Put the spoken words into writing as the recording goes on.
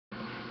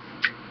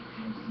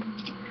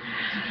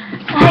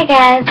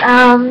guys,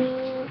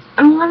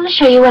 I'm going to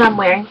show you what I'm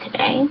wearing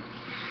today.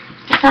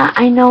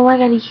 I know I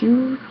got a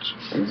huge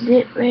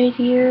zit right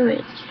here,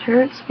 it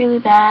hurts really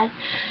bad.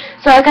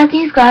 So I got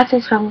these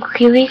glasses from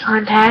Queely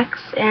Contacts,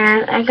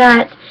 and I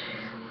got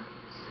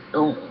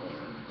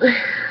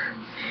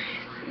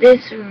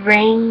this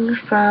ring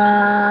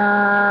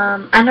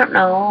from, I don't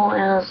know,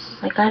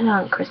 I got it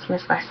on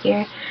Christmas last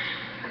year.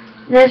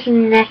 This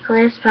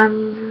necklace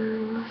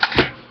from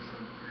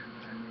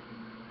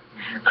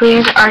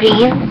Clear's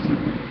Ardennes.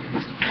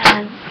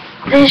 And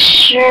this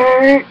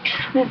shirt,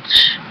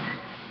 which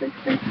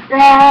is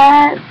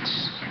that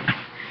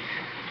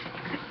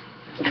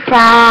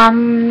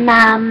from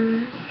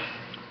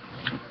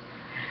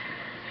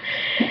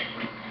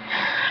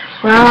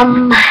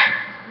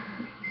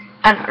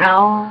I don't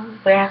know,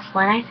 Where's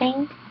One, I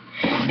think.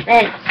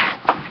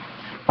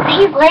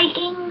 These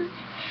leggings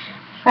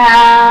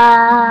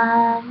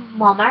from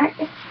Walmart.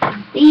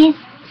 These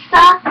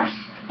socks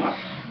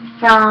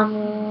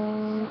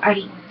from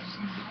Ardennes.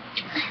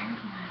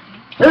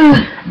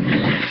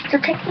 So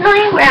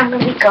technically where I'm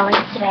going to be going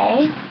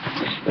today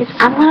is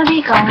I'm going to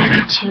be going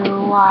to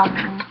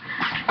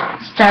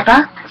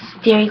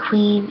Starbucks, Dairy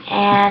Queen,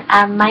 and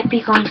I might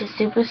be going to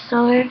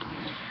Superstore.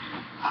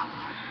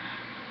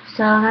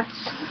 So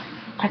that's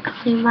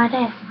technically my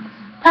day.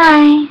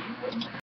 Bye!